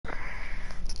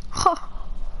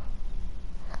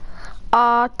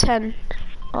10.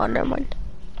 Oh, never mind.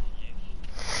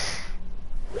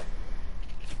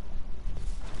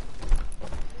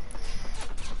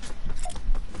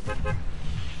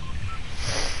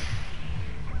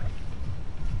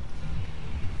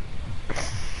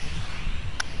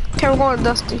 Okay, we're going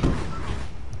Dusty.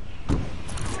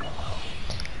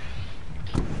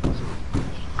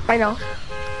 I know.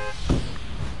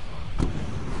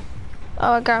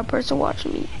 Oh, I got a person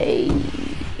watching me. Hey.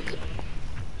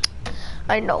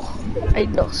 I know.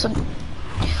 So,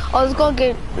 let's go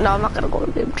game. No, I'm not gonna go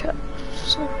to game chat.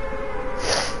 So,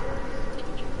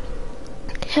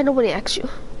 yeah, nobody asks you.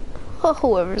 Oh,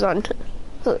 whoever's on.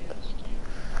 But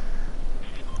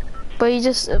you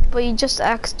just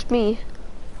asked me.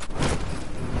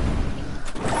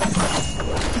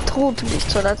 You told me,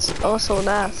 so that's also an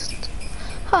asked.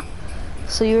 Huh.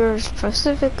 So you're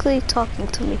specifically talking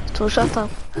to me. So shut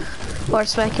up. Or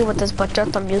smack you with this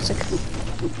bachata music.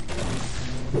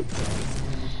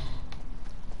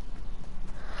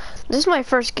 This is my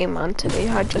first game on today.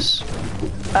 I just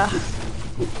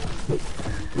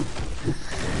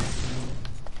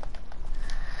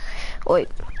wait.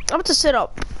 I'm about to sit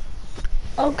up.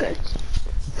 Okay.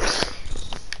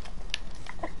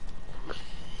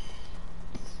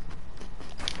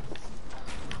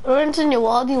 Lorenzo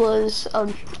Uvalde was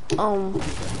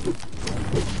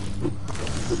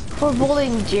for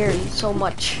bullying Jerry so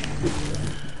much.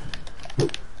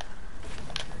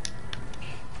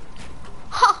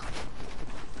 Ha!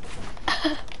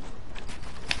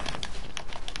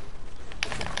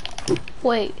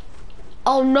 Wait.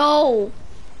 Oh no!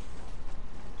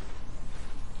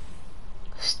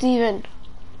 Steven.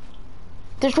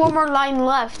 There's one more line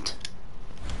left.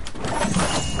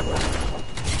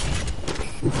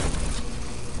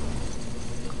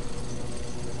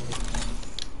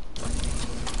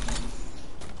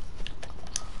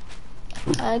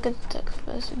 I got the text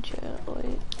message yet.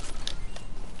 Wait.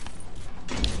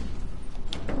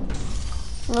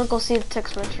 I'm gonna go see the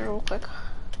text message real quick.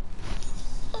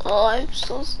 Oh, I'm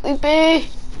so sleepy.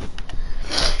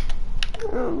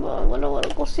 I'm gonna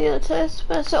wanna go see the text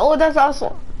message. Oh, that's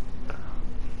awesome.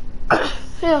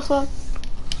 Yeah, so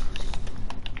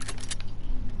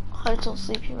I'm so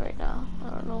sleepy right now. I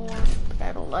don't know why, but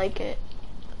I don't like it.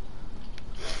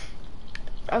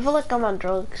 I feel like I'm on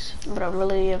drugs, but I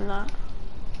really am not.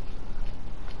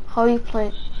 How are you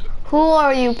playing? Who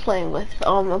are you playing with?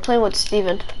 I'm playing with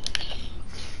Steven.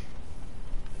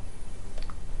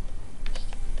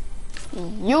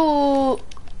 You.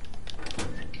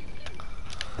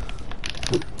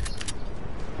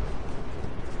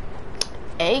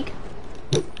 Egg?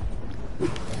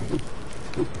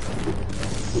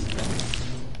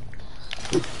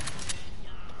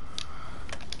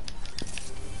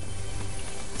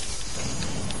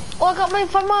 Oh, I got my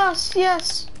FAMAS,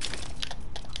 yes.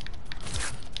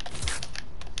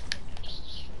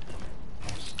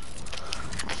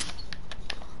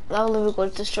 Now we're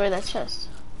going to destroy that chest.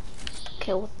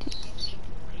 Okay, what do you...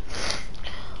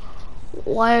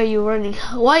 Why are you running?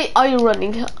 Why are you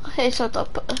running? Hey, shut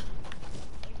up.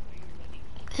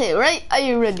 Hey, right? Are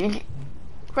you running?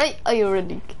 Right? Are you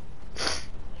running?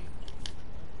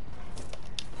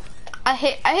 I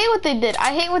hate what they did.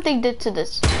 I hate what they did to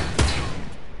this.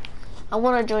 I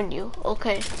wanna join you.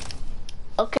 Okay.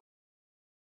 Okay.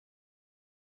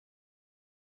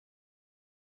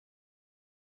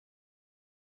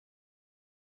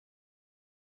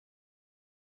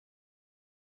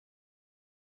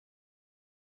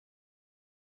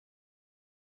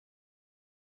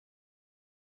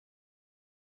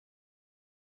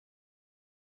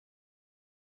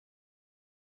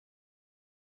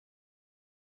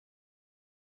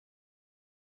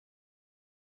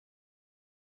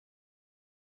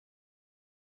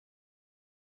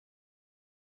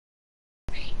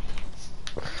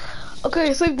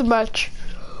 Okay, save the match.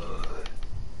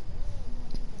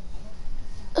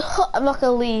 I'm not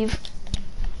gonna leave.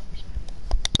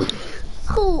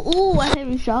 Ooh, a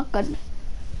heavy shotgun.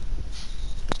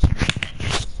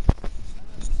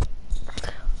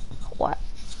 What?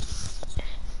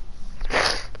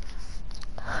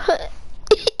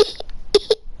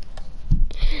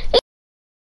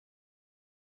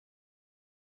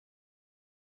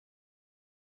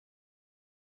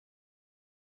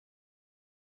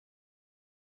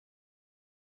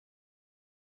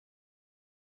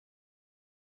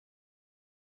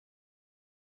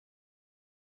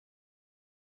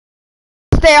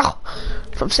 There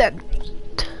from said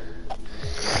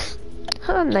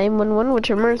 911 with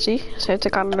your mercy. So I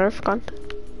took out a Nerf gun.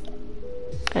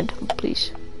 And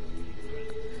please.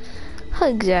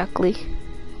 Exactly.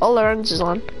 All our runs is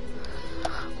on.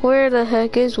 Where the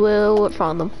heck is Will? What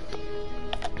found them?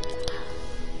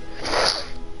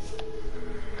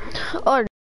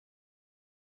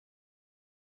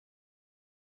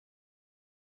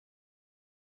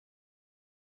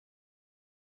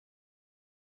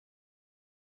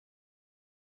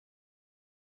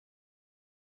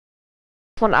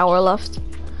 1 hour left.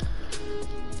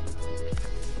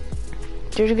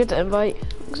 Did you get the invite?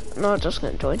 No, I'm just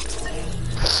gonna join.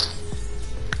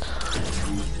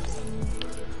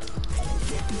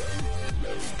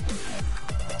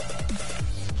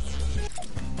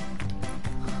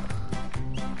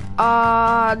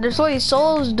 There's only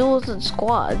solos, duels, and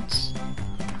squads.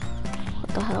 What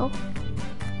the hell?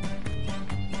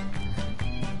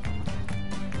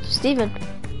 Steven.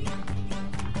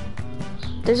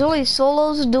 There's only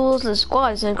solos, duels, and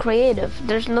squads, and creative.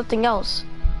 There's nothing else.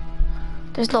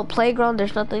 There's no playground,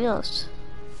 there's nothing else.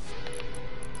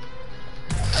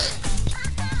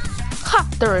 Ha!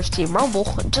 There is Team Rumble.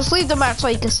 Just leave the match so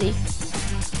you can see.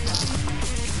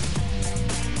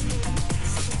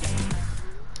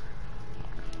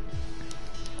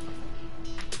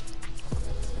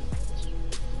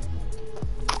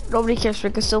 Nobody cares, we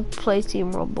can still play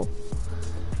Team Rumble.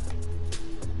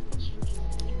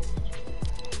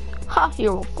 Ha!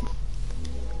 You're welcome.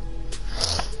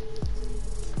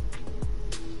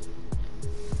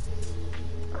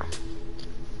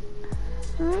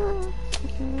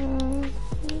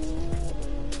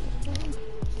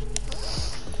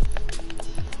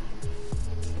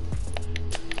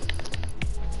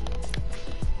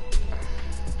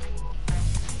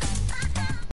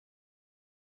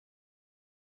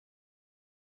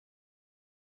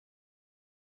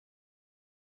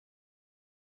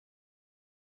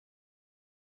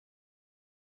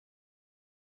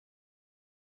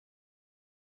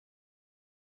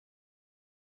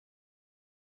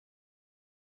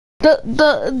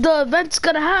 The event's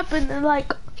gonna happen in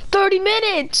like 30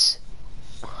 minutes.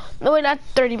 No, wait, not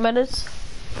 30 minutes.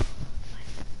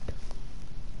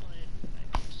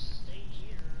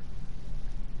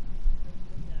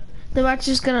 The match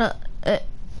is gonna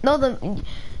no,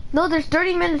 there's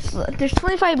 30 minutes. There's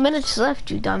 25 minutes left,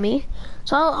 you dummy.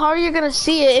 So how are you gonna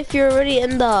see it if you're already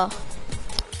in the?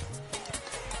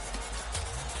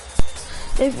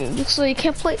 So you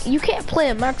can't play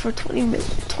a match for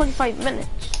 25 minutes.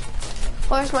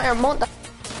 Where's my remote?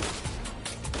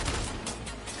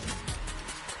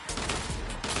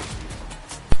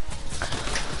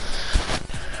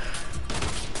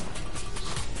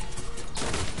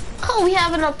 Oh, we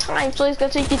have enough time, so it's gonna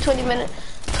take you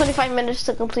 25 minutes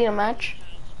to complete a match.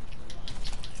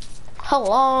 A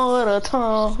lot of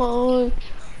time.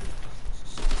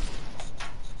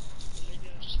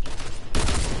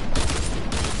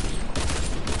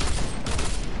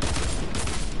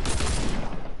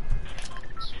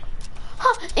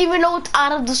 Even though it's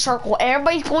out of the circle,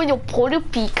 everybody's going to point a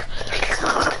peek.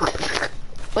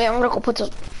 Wait, I'm gonna go put this.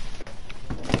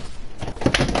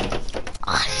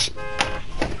 Ah, shit.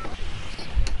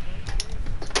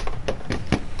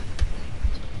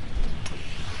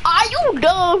 Are you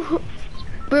dumb?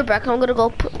 Be right back. I'm gonna go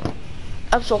put.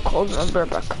 I'm so cold. I'll be right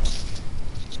back.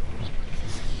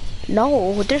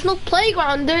 No, there's no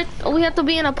playground. We have to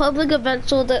be in a public event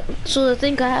so the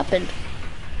thing can happen.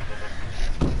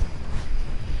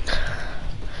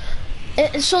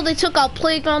 So they took out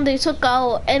playground, they took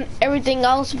out and everything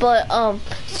else, but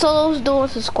solos,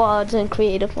 duels, and squads, and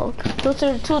creative mode. Those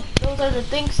are the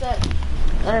things that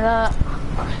are not.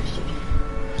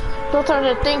 Those are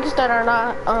the things that are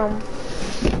not.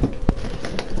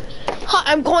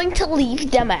 I'm going to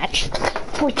leave the match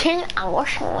for 10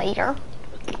 hours later.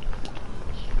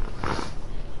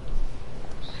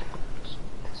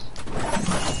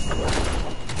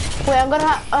 Wait,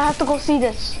 I have to go see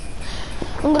this.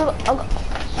 I'll go.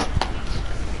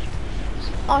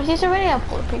 Oh, she's already at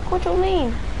full peak. What do you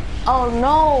mean? Oh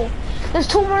no, there's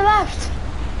 2 more left.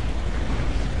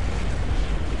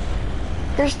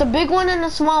 There's the big one and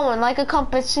the small one, like a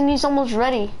compass, and he's almost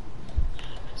ready.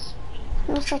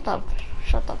 No, shut up.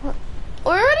 Shut up.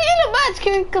 We're already in a match.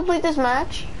 Can we complete this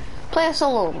match? Play a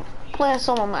solo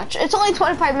match. It's only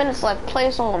 25 minutes left. Play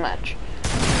a solo match.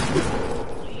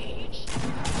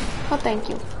 Oh, thank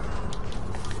you.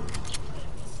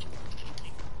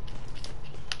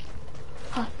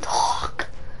 Talk.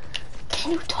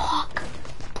 Can you talk?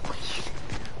 Please.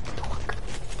 Talk.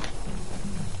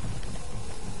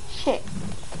 Shit.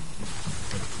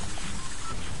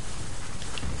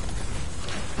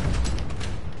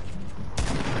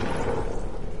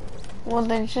 Well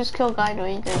then just kill Guido,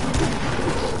 you can.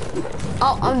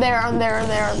 Oh, I'm there. I'm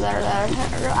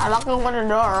not gonna want to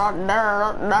door, I'm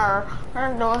there. I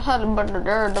don't know how to but the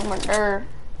door,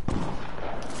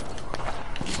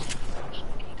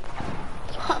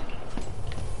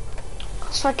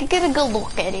 So I can get a good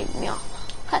look at him, yeah.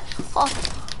 Oh,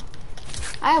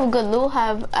 I have a good look.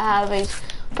 I have a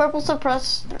purple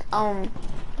suppressed gun,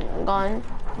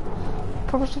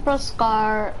 purple suppressed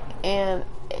scar, and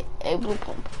a blue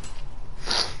pump.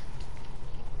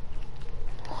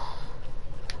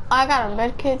 I got a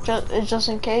med kit just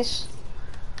in case.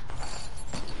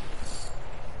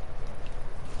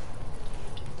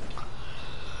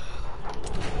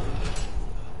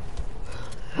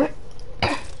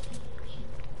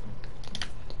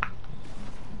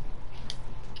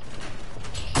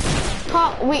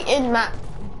 Huh, we in map.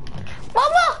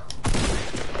 Mama!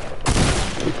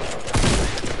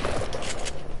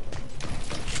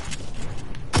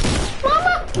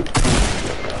 Mama!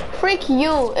 Freak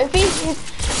you. If he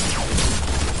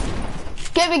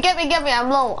get me, I'm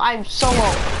low. I'm so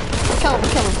low. Kill him.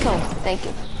 Thank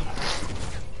you.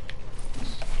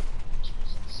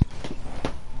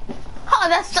 Oh,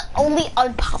 that's the only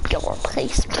unpopular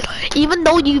place. Even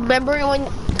though you remember when,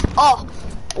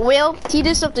 Will, he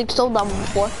did something so dumb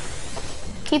before.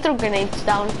 He threw grenades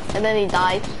down and then he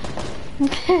died.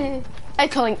 I'm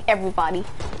telling everybody,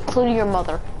 including your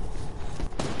mother.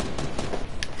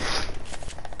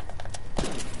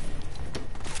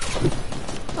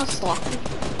 That's lucky.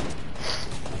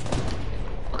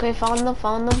 Okay, found them.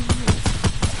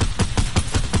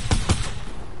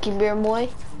 Give me your boy.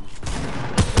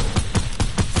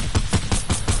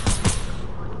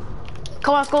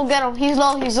 Come on, let's go get him. He's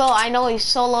low. I know he's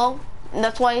so low. And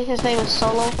that's why his name is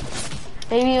Solo.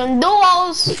 Maybe even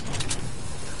duos.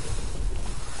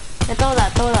 Hey, throw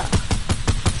that.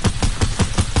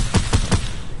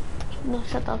 No,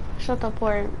 shut up,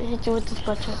 or hit you with this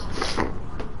butcher.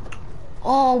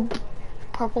 Oh,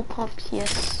 purple pump,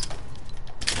 yes.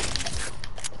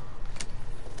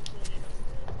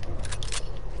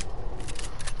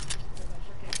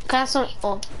 Can I have some,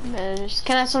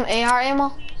 can I have some AR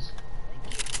ammo?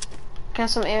 Can I have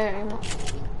some AR ammo?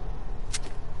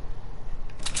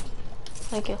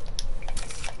 Thank you.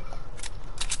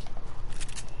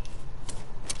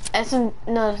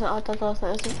 No, it's not. That's not.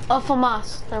 Oh,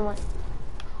 FAMAS. Never mind.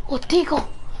 Oh, Tico,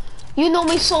 you know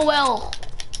me so well.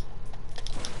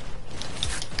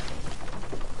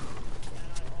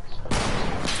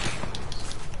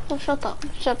 Oh, shut up.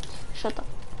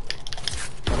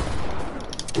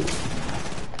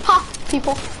 Ha,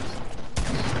 people.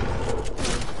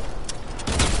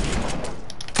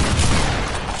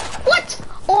 What?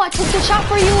 Oh, I took the shot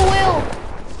for you, Will.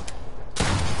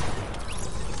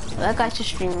 That guy's just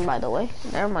streaming, by the way.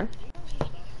 Never mind.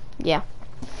 Yeah.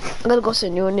 I'm gonna go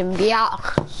send you an NBA.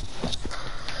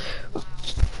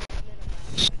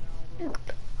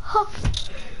 Huh.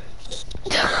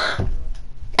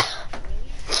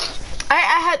 I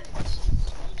had...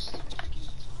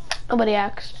 Nobody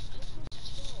asked.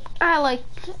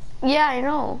 Yeah, I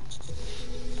know.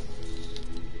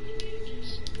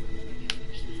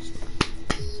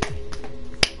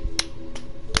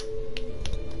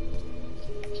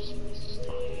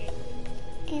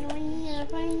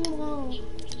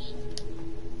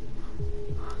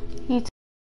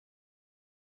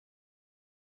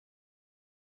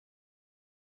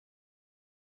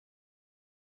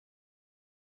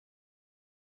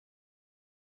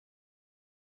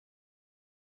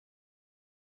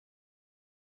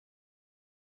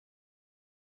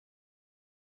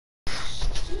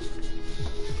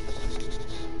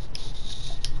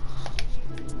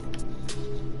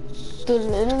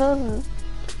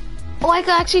 Oh, I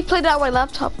can actually play that on my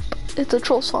laptop. It's a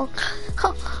troll song.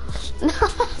 Huh.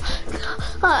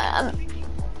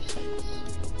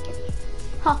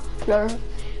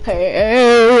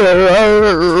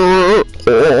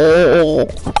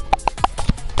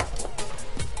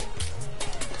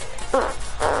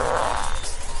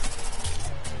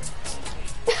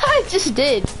 I just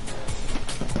did.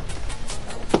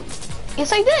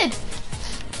 Yes, I did.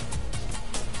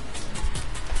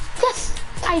 Yes,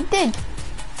 I did.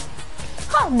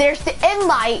 Oh, there's the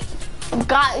invite.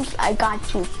 I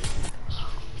got you.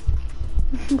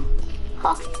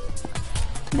 Huh.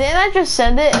 Didn't I just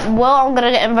send it? Well, I'm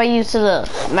gonna invite you to the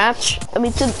match.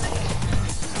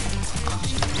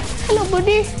 Hello,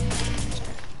 buddy.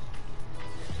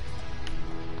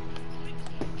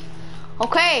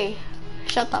 Okay,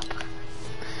 shut up.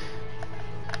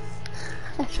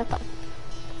 Shut up.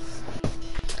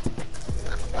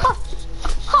 Huh.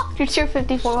 Huh. You're tier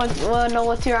 54. Wanna know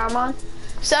what tier I'm on?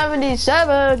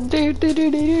 77.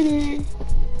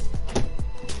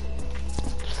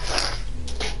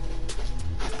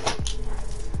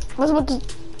 What's about to...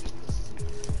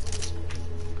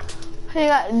 Hey, you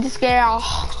got this girl.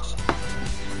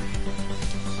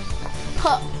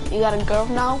 Huh. You got a girl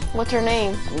now? What's her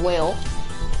name? Will.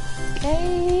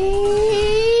 Okay.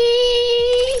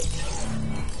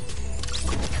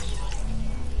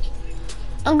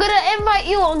 I'm gonna invite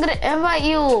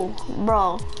you,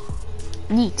 bro.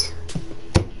 Neat.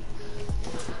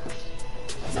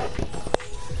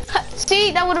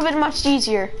 See, that would have been much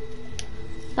easier.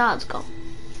 Now let's go.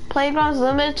 Playgrounds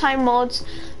limited time modes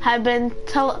have been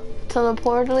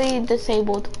teleportedly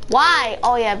disabled. Why?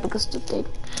 Oh yeah, because the thing.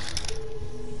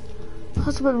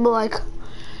 Husband be like,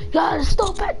 you gotta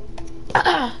stop it.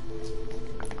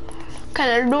 Can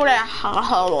I do that?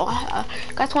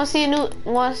 Guys, want to see an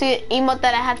emote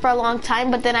that I had for a long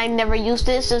time, but then I never used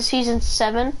it since season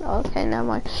 7? Okay, never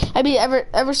mind. I mean,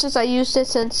 ever since I used it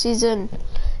since season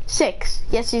 6.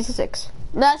 Yes, season 6.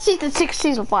 Not season 6,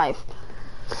 season 5.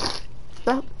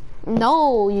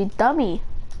 No, you dummy.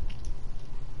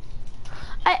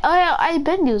 I've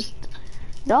been used.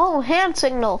 No, hand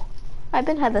signal. I've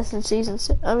been had that since season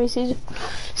 6.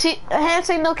 See, hand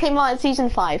signal came out in season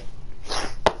 5.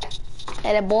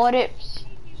 And I bought it.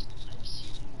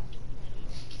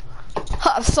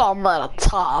 Some at a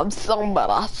time.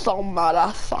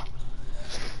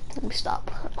 Let me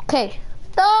stop. Okay.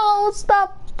 Don't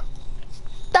stop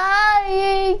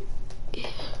dying.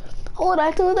 Hold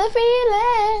on to the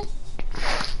feeling.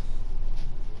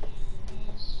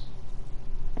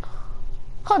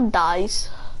 Who dies?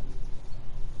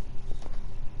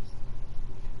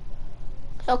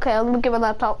 Okay, let me give a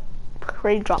laptop.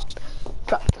 Raindrop.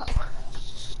 Drop top.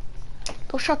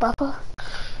 Don't shut up.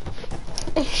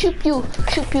 Hey, shoot you.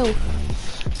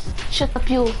 Shut up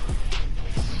you.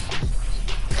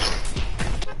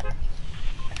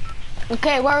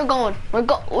 Okay, where we going? We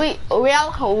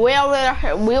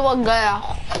will go.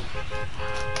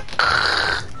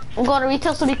 I'm going to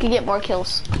retail so we can get more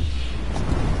kills.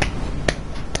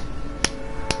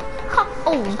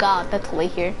 Oh god, that's way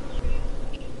here.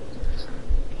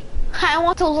 I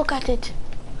want to look at it.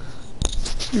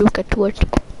 Look at what?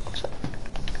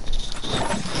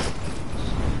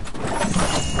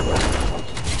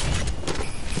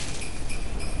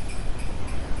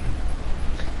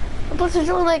 Plus it's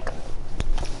only like,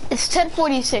 it's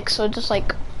 10:46, so just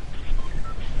like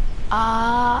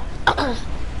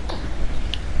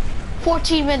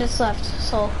 14 minutes left,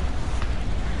 so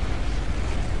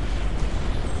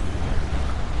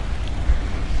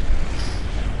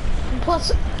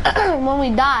plus when we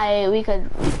die we could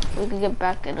get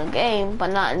back in the game,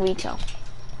 but not in retail.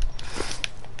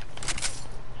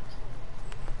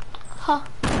 Huh.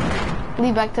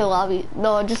 Leave back to the lobby.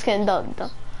 No, just kidding, don't.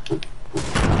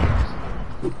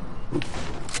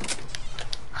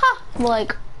 Huh.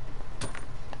 Like,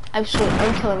 I'm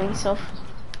killing myself.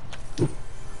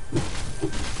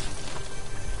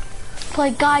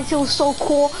 Like, guys, it was so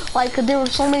cool. Like, there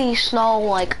was so many snow,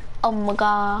 like, oh my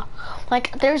god.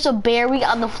 Like, there's a berry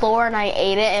on the floor and I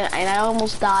ate it and I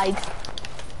almost died.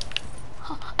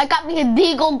 I got me a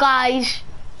deagle, guys.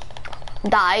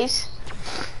 Dies.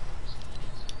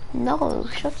 No,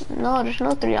 no, there's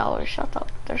no 3 hours. Shut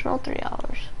up. There's no 3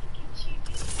 hours.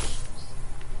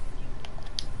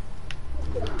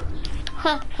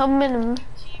 Huh, I'm in.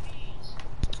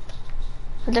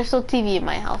 There's no TV in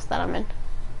my house that I'm in.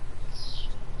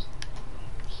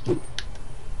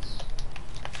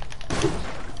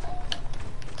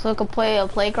 So I can play a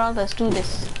playground. Let's do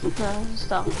this.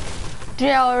 Stop. 3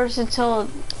 hours until.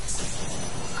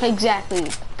 Exactly.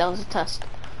 That was a test.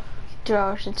 3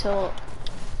 hours until.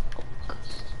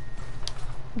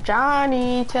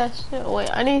 Johnny test. Wait,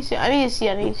 I need to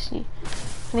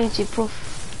see proof.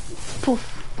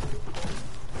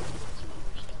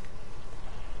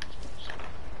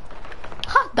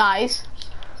 Ha, dies.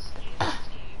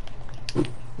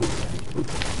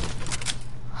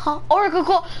 Huh? Or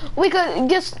we could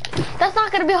just, that's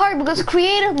not gonna be hard because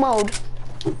creative mode.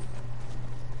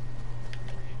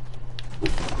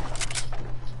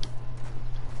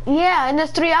 Yeah, and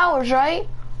that's 3 hours, right?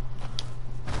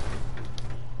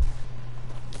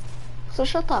 So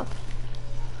shut up.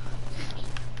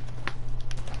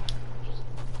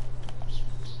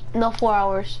 No, 4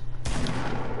 hours.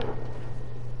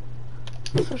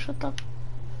 So shut up.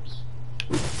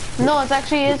 No, it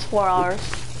actually is 4 hours.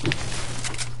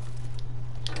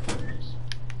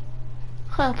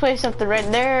 Huh, play something right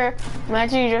there.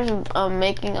 Imagine you just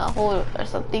making a hole or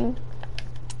something.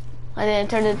 And then it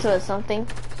turned into a something.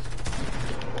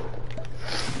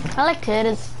 I like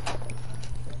titties.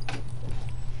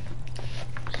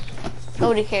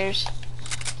 Nobody cares.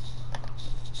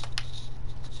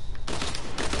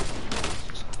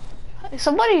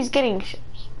 Somebody's getting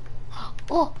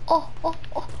oh.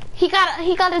 He got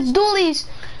his dualies.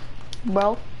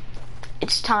 Bro,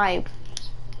 it's time.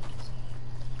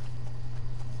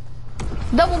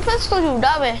 Double pistol, you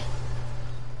dummy.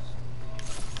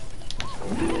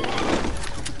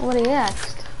 What he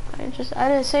asked? I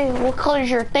didn't say what color is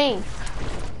your thing.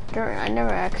 I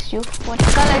never asked you. What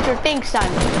color is your thing, son?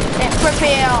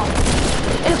 Prepare.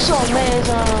 It looks so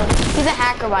amazing. He's a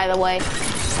hacker, by the way.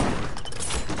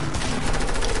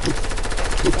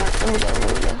 Yeah, let me go.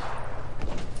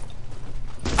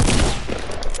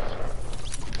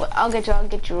 Wait, I'll get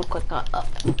you real quick.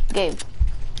 Gabe.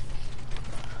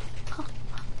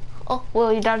 Oh,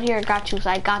 well, you're down here. I got you, so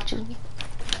I got you.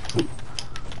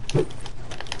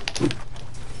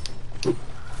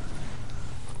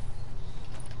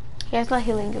 Yeah, it's not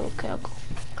healing you. Okay, I'll go.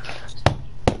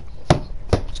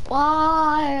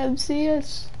 Why,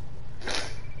 MCS?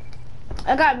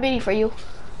 I got a mini for you.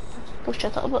 Oh,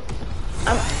 shut up.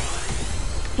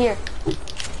 Here.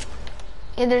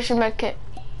 Yeah, there's your med kit.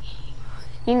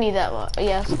 You need that one.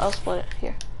 Yes, I'll split it.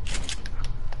 Here.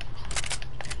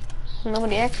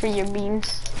 Nobody asked for your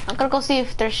beans. I'm gonna go see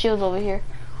if there's shields over here.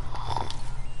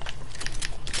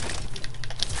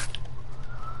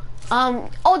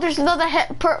 Oh, there's another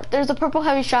there's a purple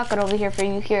heavy shotgun over here for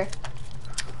you. Here.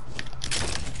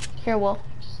 Here, Will.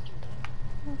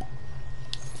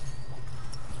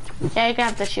 Yeah, you can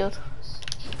have the shield.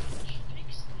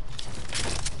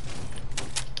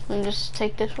 Let me just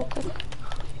take this real quick.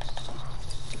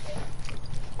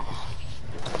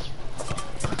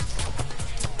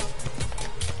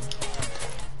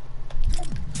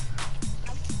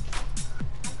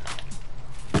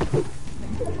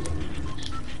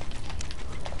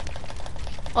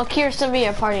 Oh, Kier sent me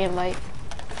a party invite.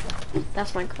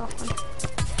 That's my girlfriend.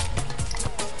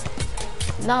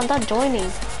 No, I'm not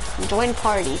joining. I'm joining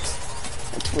party.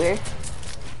 That's weird.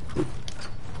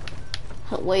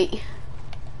 Wait.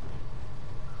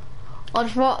 Oh,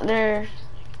 there's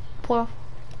poor.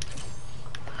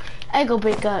 I go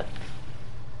break up.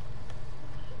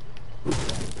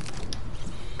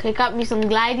 Okay, got me some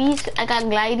glidies. I got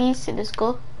glidies, so let's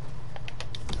go.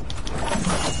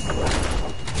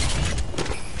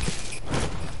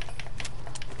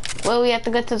 Well, we have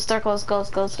to get to the circle. Let's go,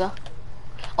 let's go, let's go.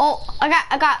 Oh, I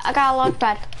got a launch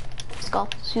pad. Let's go.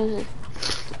 Let's use it.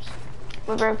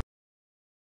 We're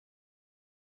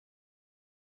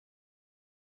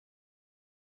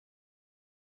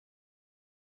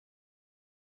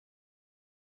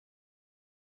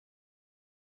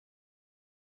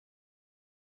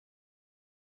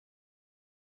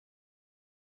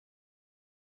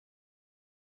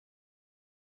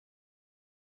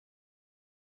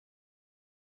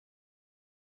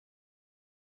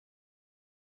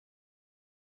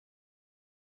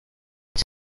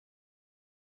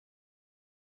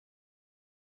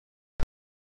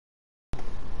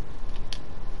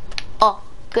Oh,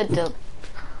 good deal.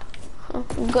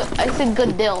 Good. I said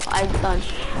good deal. I'm done.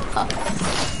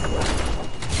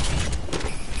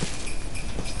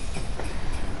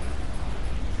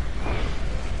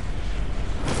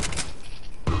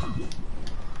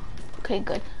 Okay,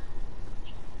 good.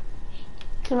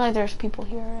 Seems like there's people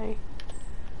here already.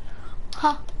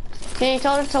 Huh? Can you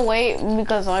tell us to wait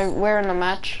because we're in a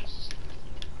match?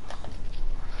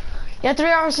 Yeah, 3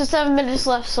 hours and 7 minutes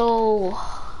left, so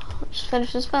let's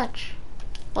finish this match.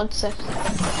 1 sec.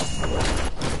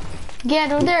 Yeah,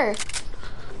 they're there.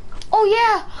 Oh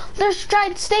yeah, there's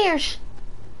giant stairs.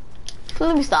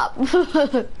 Let me stop.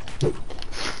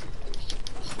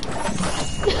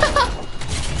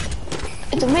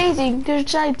 It's amazing. There's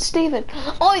giant Steven.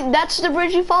 Oh, that's the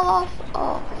bridge you fall off.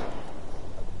 Oh,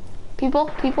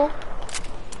 people.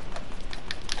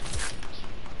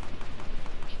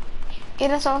 Okay,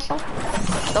 that's awesome.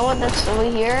 The one that's over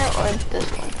here or this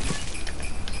one?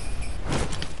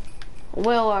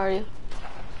 Where are you?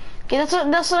 Okay, that's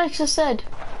what I just said.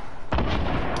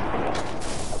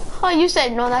 Oh, you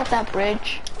said no, not that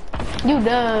bridge. You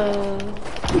know.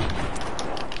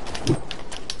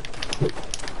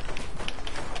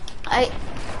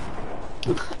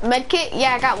 Medkit?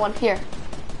 Yeah, I got one here.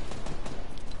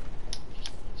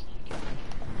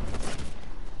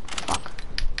 Fuck.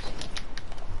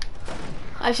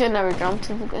 I should never jumped.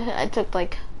 I took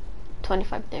like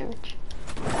 25 damage.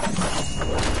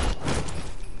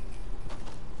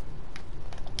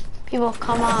 People,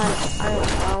 come on.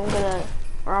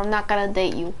 I'm not gonna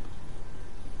date you.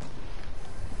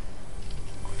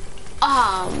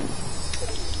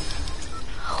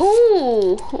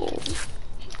 Who?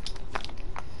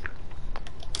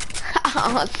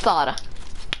 Soda.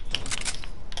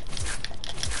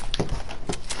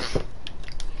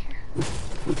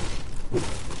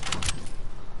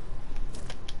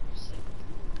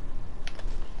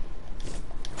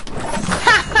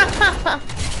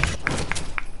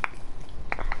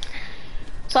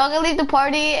 So I'm gonna leave the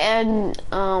party and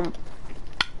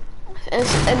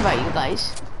invite you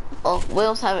guys. Oh,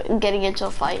 Will's getting into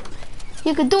a fight.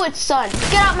 You can do it, son.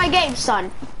 Get out my game,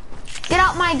 son. Get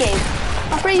out my game.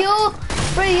 For you.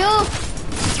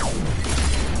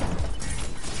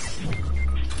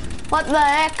 What the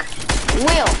heck?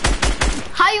 Will,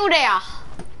 how you there?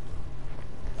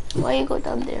 Why you go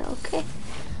down there? Okay.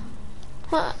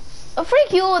 Huh.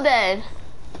 Freak you then.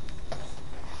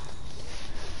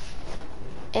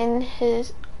 In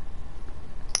his.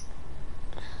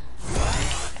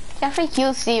 Yeah, freak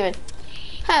you, Steven.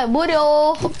 Hey, buddy.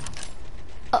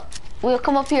 We'll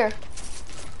come up here.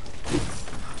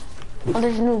 Oh,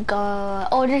 there's a new gun.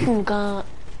 Oh, there's a new gun.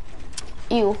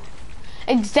 Ew.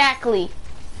 Exactly.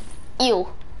 Ew.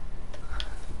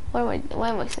 What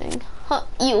am I saying? Huh,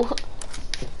 ew.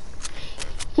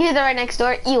 He's right next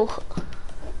door. Ew.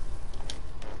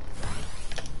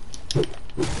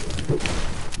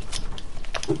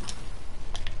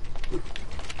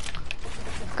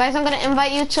 Guys, I'm gonna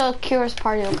invite you to Kira's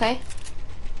party, okay?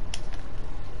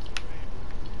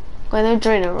 Go ahead and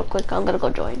join her real quick. I'm gonna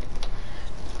go join.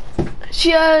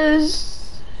 She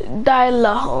has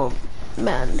Dialahom,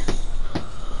 man.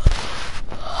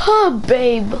 Oh,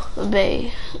 babe.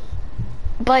 Babe.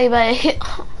 Bye.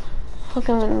 How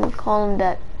can I call him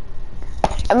that?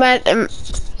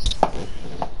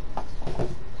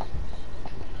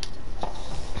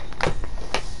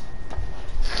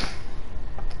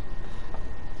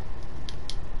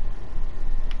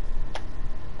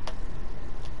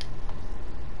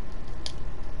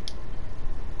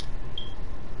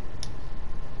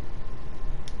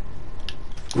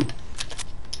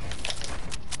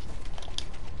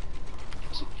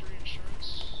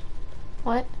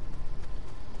 What?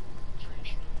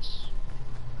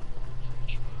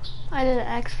 I didn't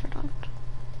ask for that.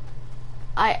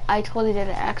 I totally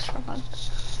didn't ask for that.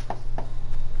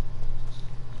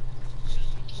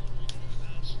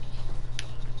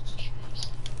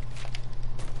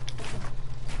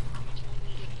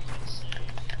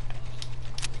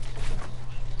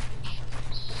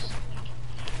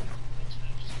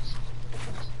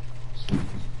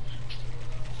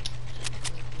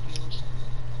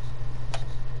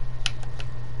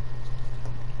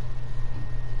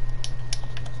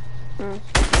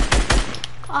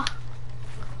 Ah.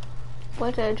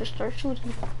 Why did I just start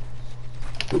shooting?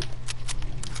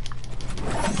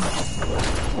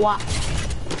 What?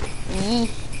 Yee.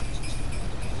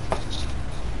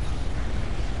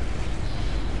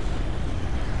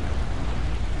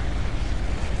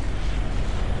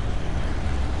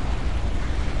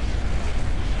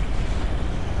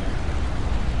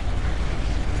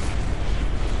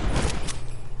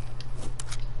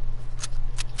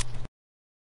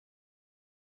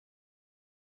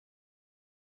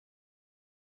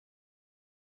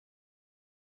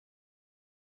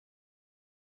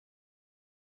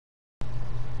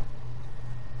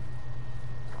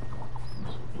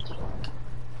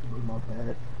 My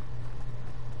bad.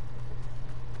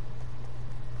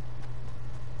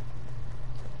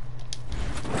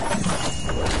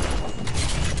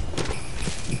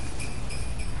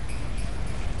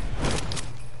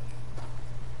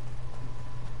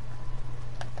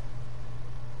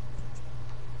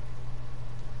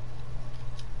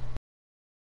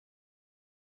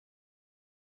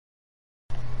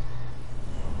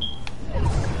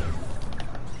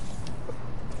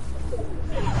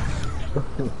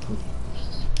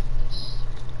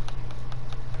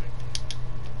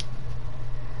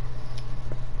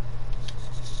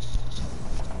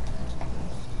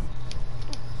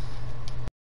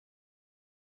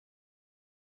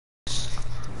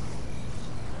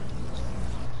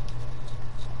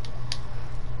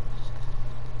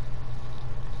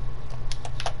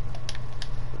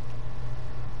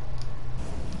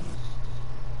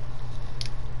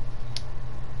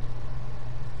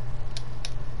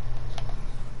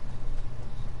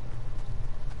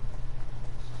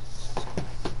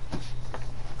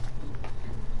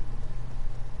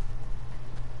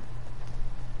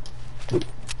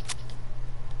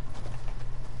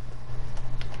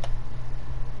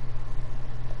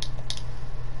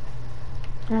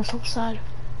 I'm so sad.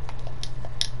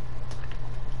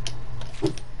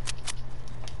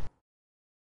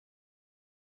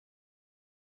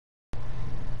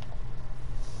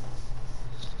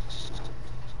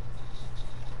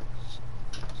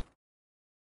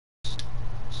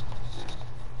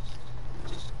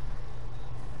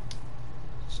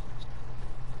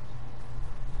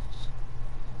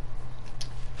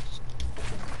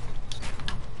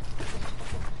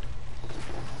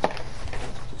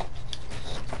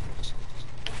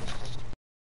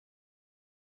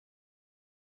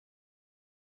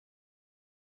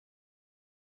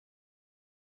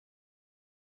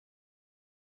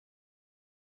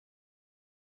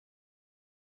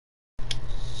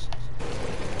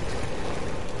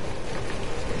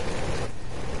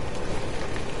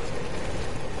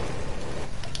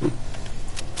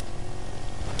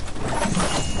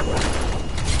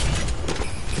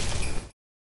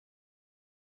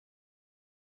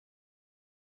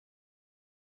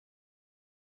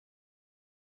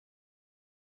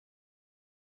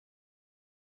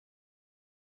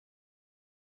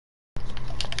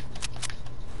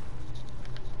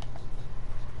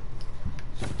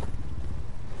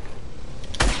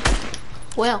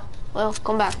 Will,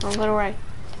 come back. I'm gonna ride.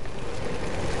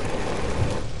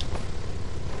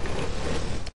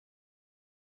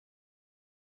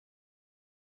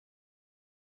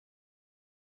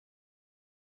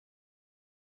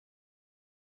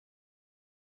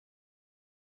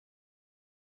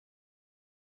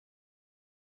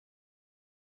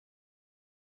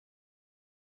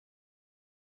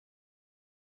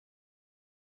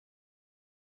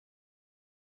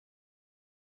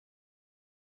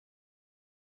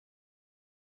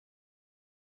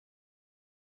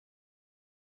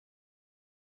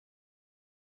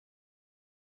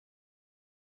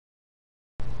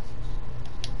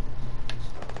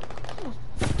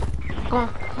 Come on,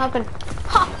 hop in.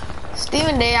 Ha!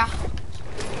 Steven there.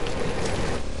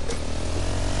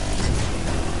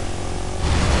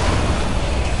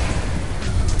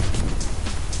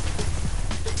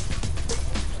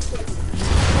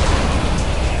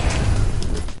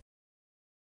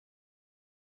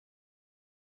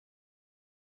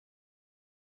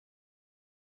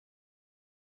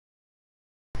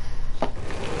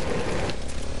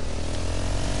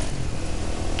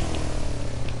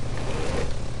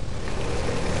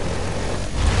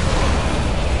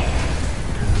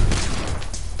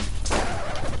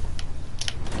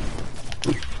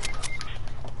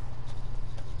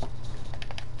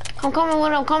 I'm coming, Will,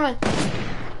 I'm coming.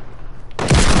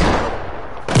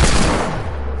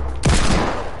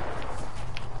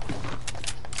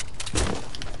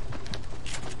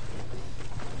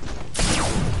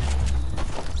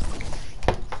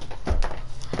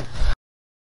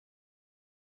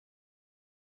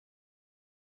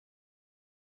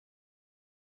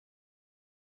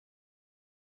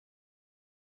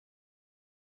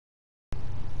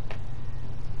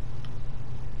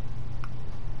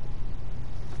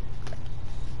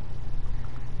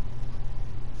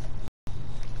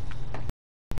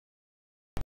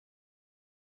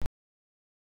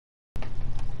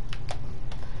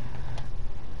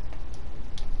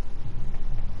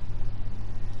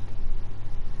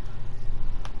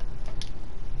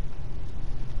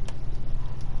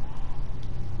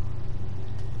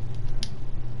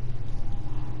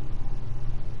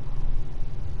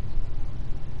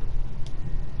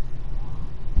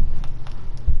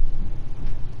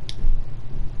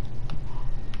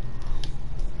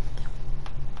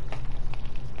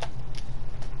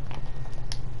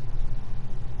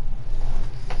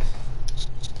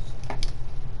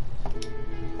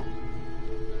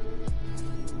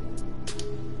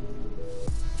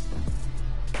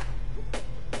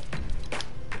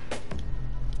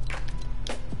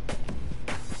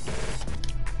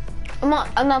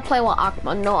 I'm not playing with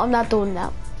Akma. No, I'm not doing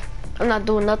that. I'm not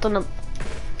doing nothing. I'm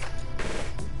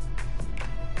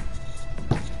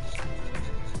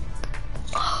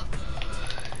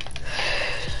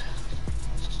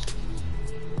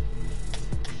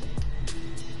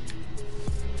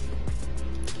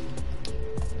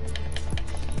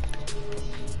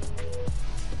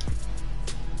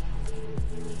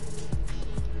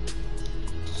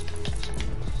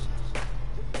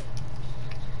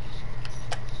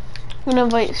gonna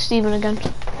invite Steven again.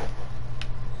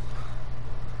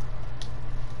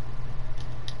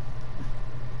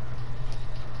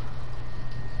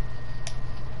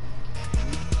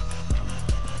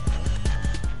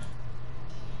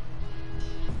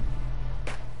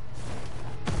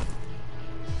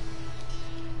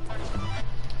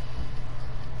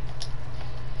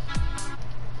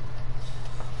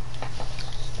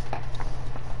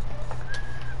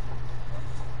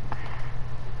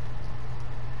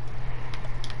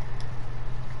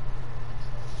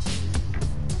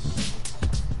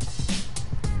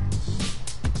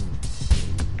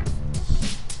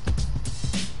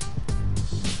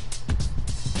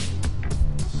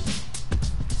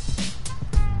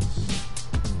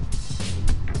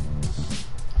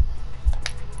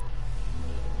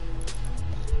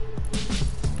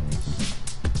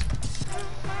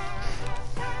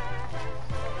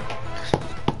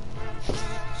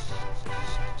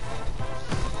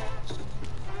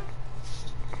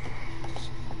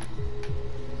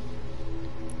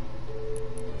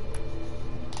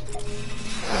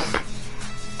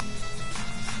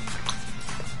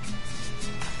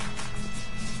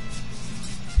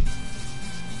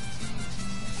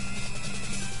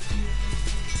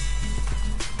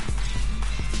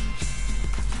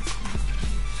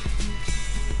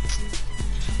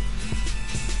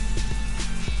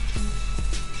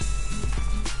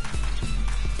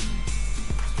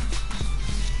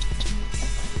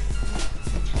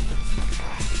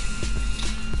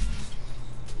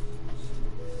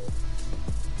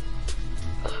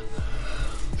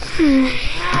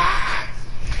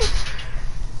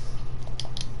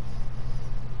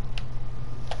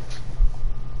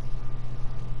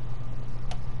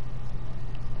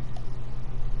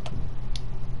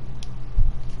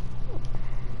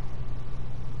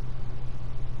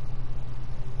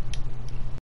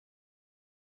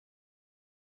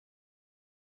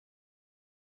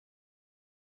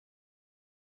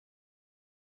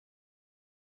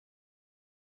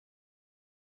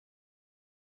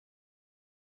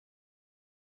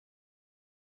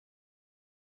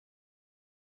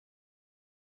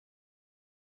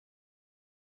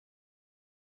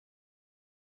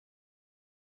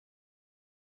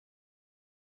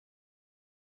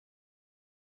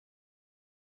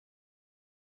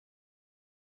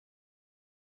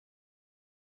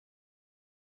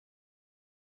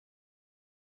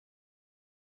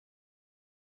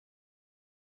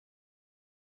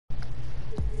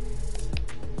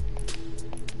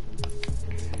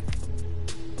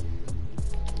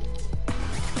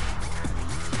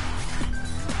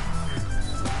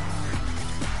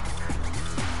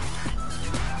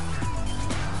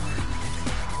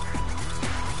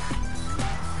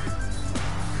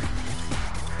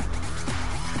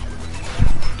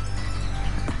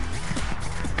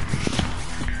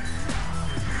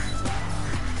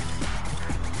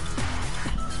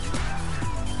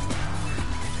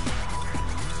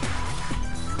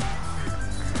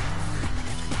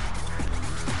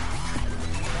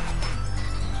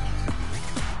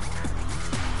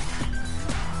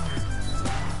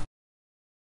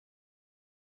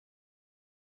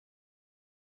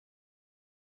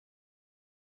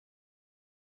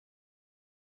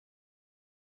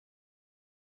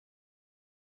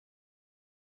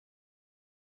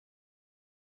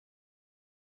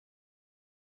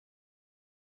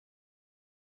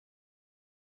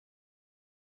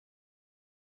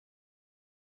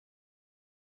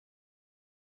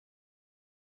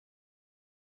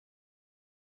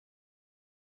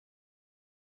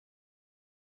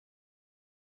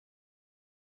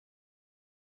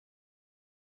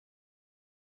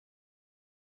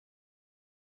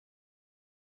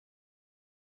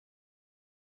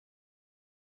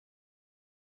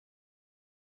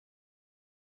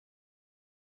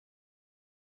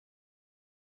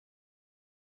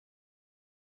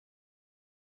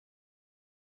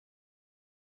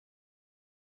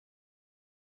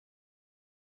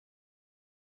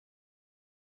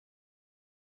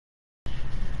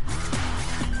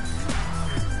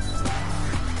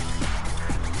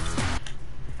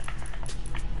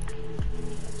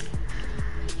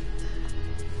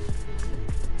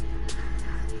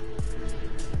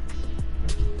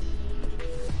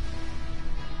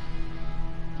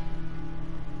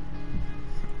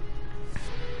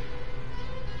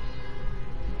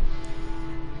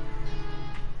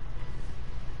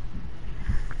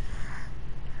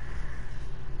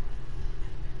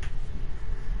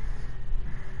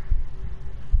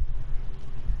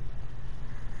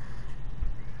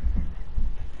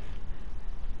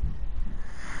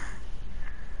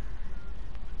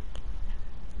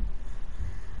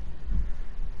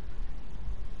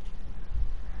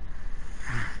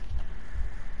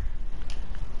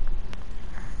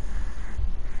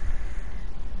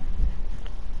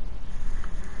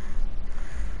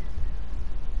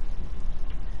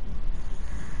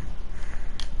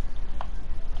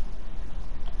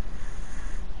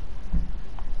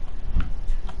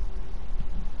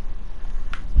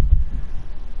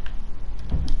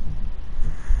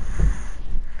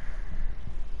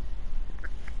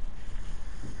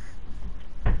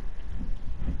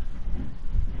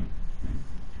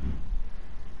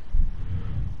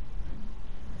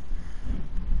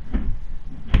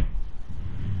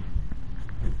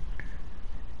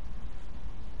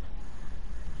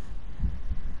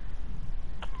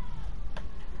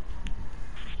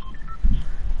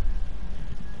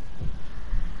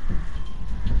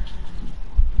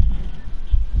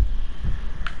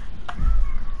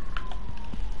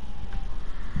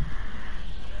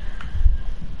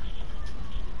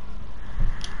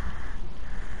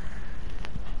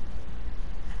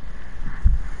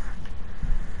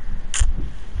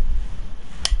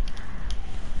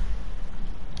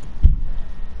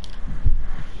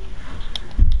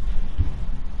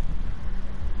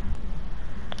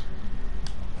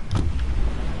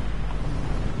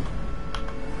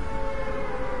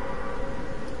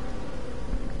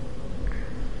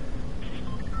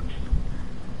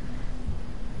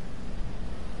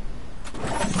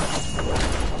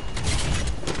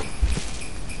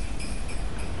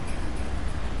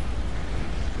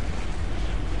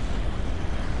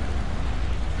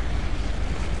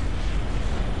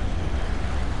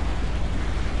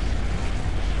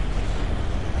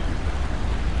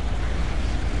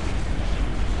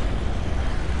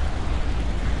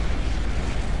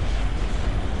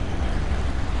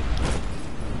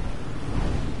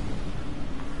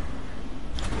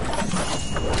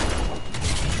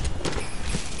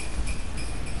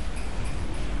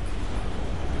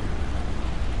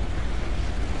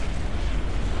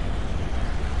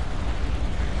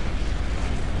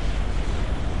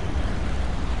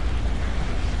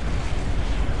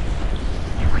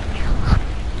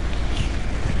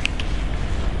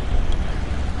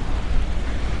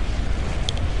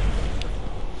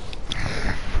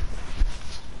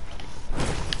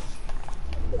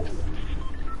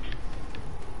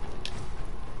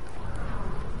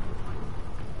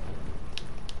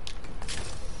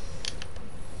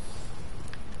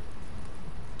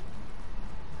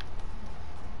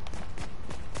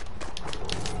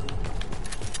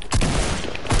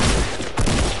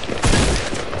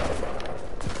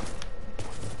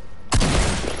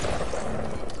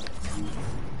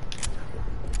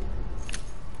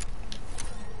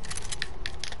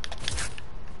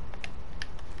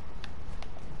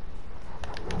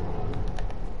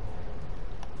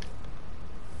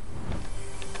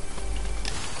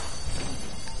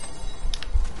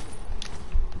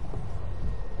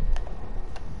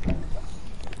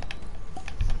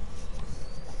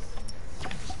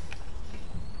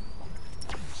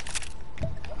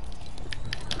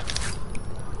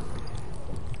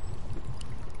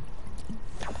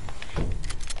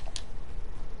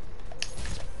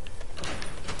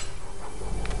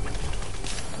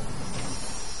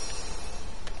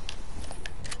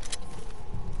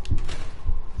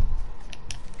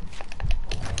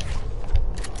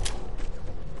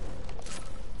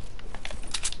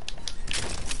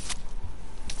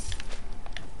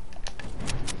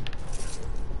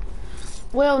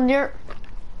 Well, near.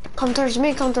 Come towards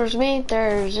me, come towards me.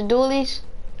 There's dualies.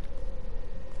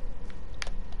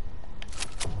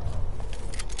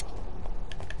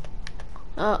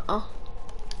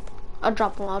 I'll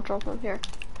drop him here.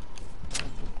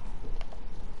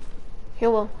 Here,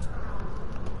 Will.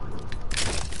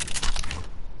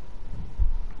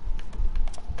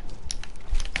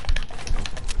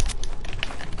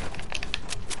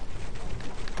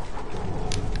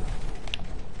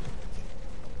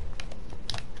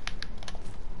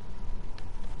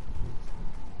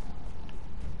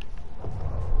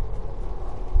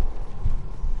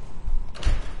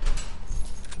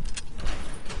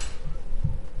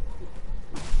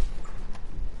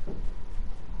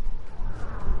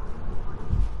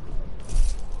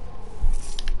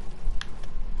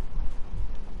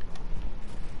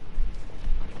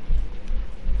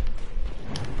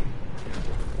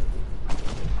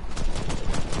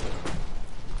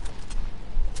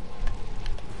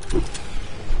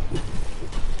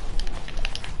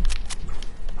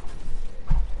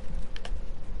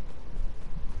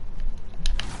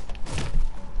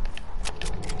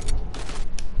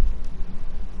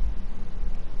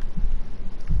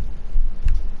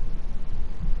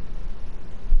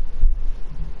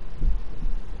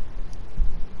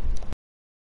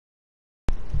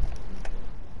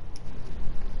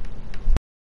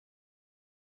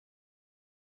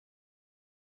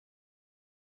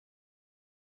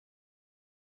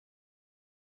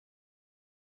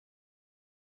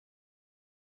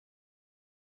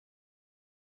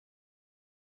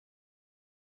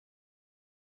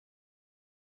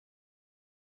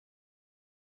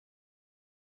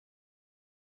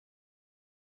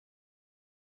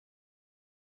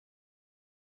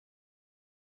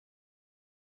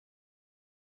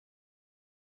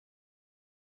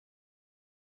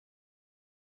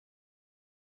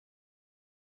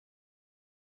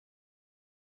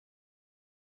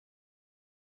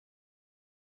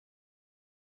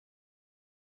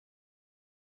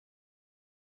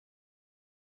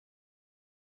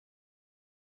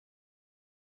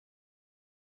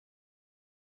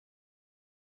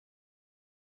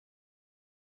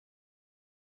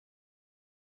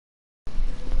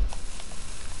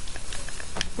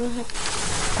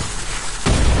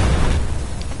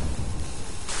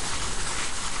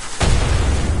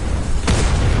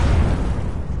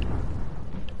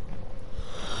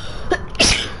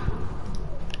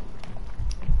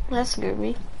 That scared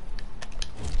me.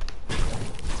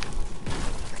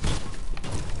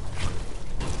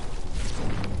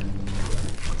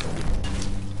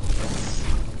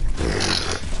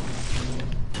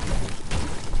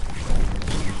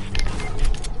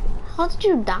 How did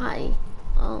you die?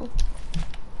 Oh.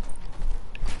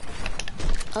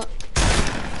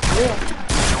 Will.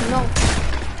 No.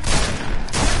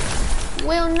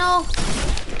 Will, no.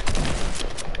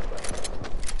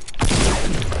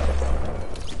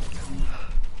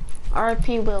 RIP,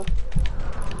 Will.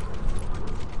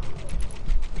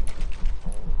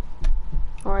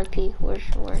 RIP, where's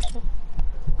it?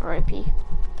 RIP.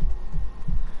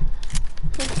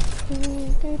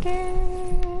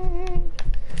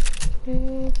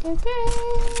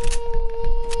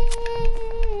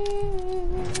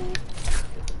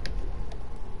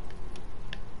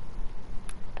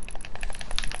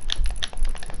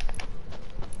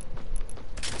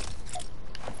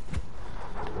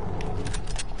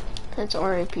 That's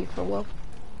RIP for Will.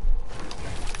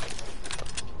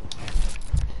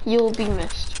 You will be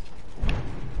missed.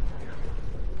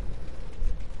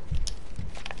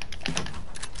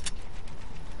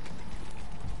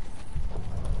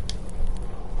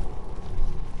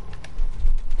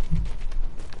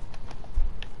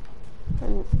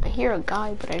 I hear a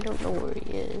guy, but I don't know where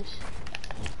he is.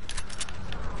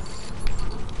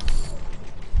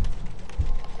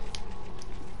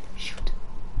 Shoot.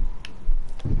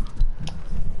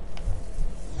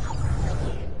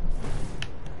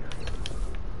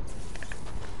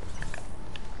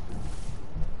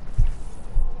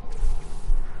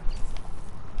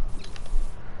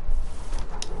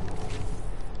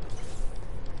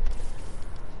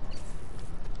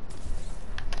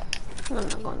 I'm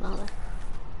not going down there.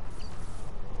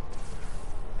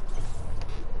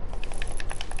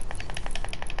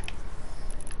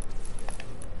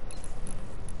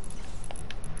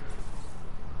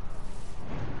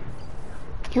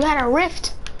 You had a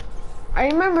rift. I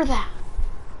remember that.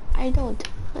 I don't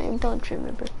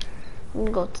remember. I'm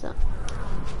gonna go to that.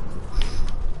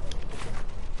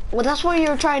 Well, that's what you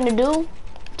were trying to do?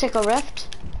 Take a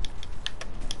rift?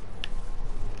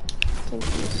 Thank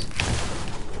you.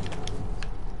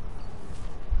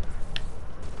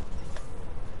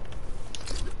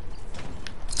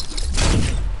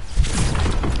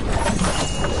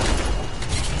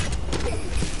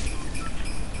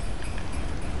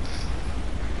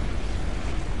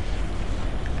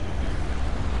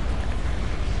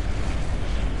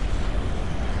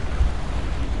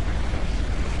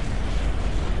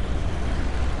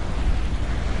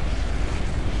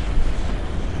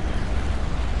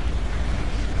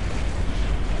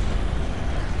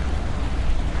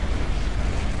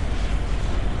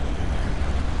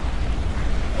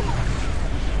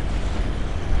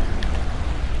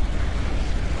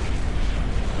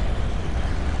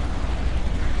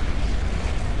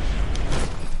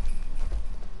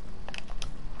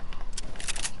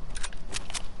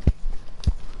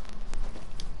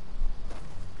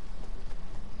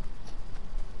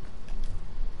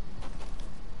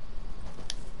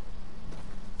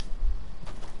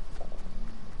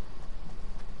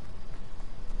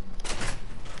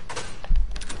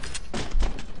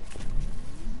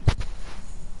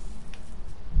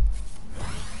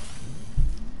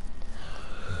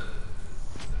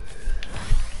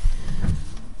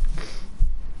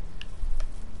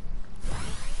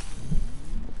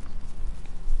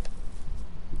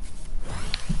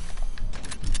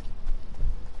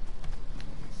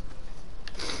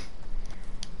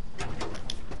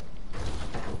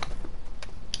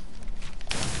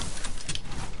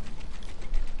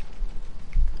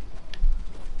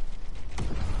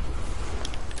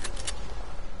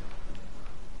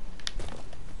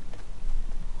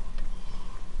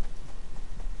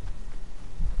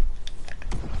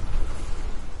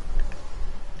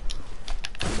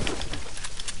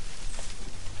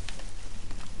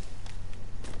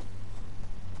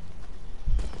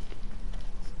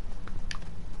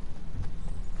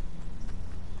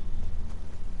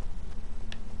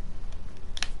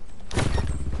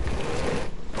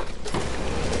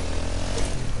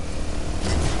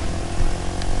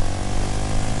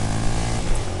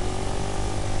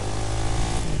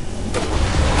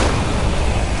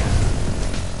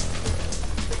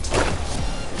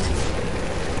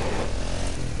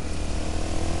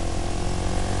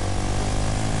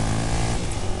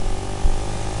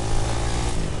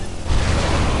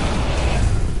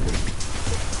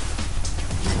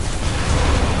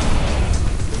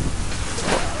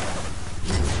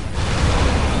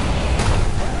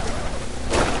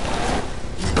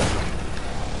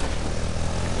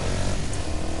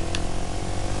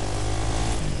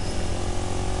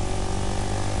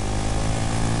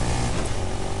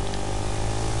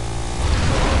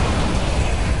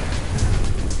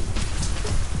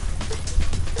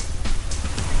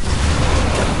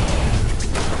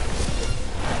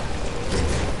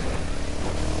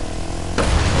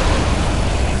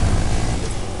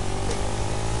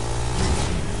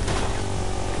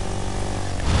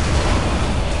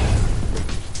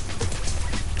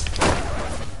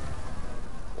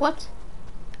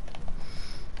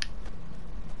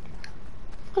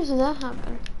 does that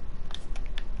happen?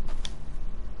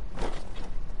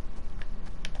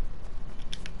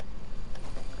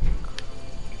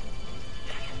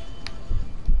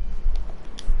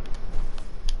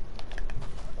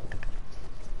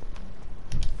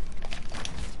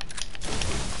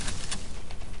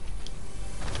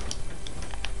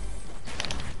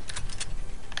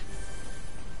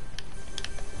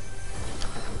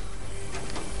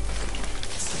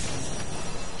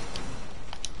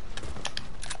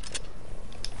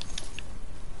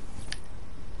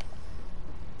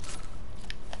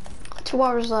 Two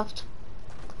hours left.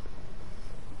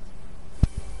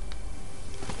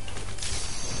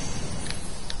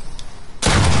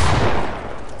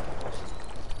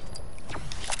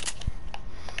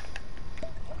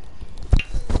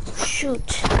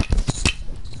 Shoot.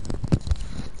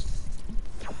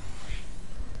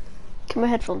 Okay, my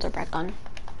headphones are back on.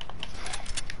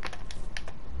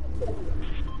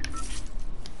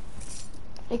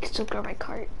 I can still grab my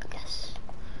cart, yes.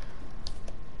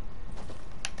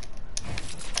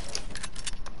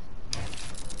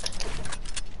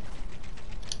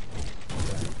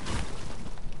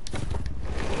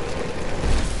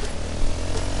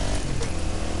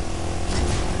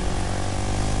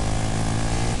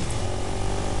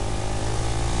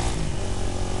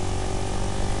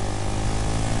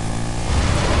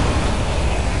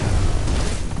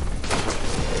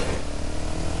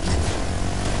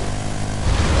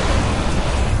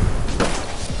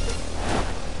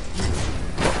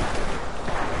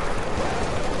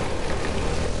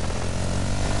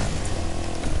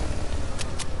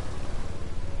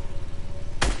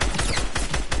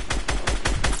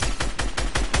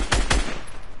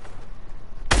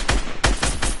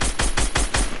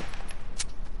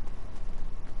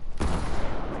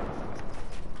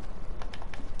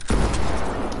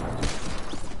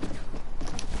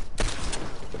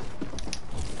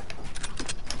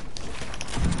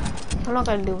 I'm not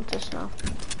gonna deal with this now.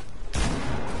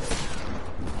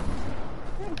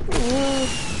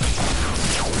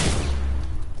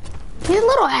 He's a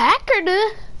little hacker,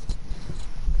 dude.